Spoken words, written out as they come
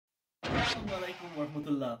Assalamualaikum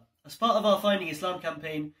warahmatullah. As part of our Finding Islam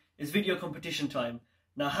campaign is video competition time.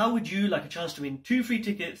 Now, how would you like a chance to win 2 free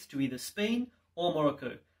tickets to either Spain or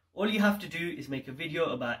Morocco? All you have to do is make a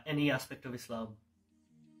video about any aspect of Islam.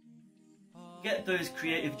 Get those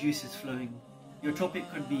creative juices flowing. Your topic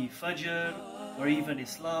could be Fajr or even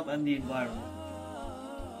Islam and the environment.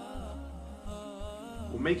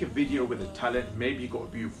 Or make a video with a talent. Maybe you got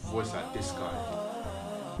a beautiful voice like this guy.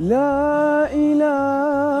 La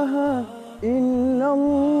ilaha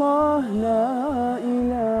illallah, la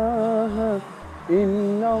ilaha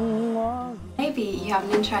illallah. Maybe you have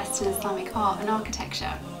an interest in Islamic art and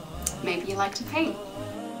architecture. Maybe you like to paint.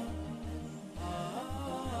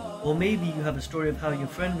 Or maybe you have a story of how your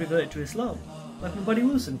friend reverted to Islam, like my buddy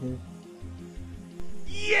Wilson here.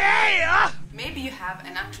 Yeah! Maybe you have a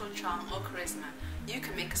natural charm or charisma. You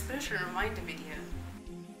can make a spiritual reminder video.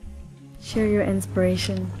 Share your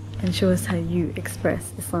inspiration and show us how you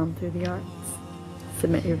express Islam through the arts.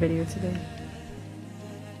 Submit your video today.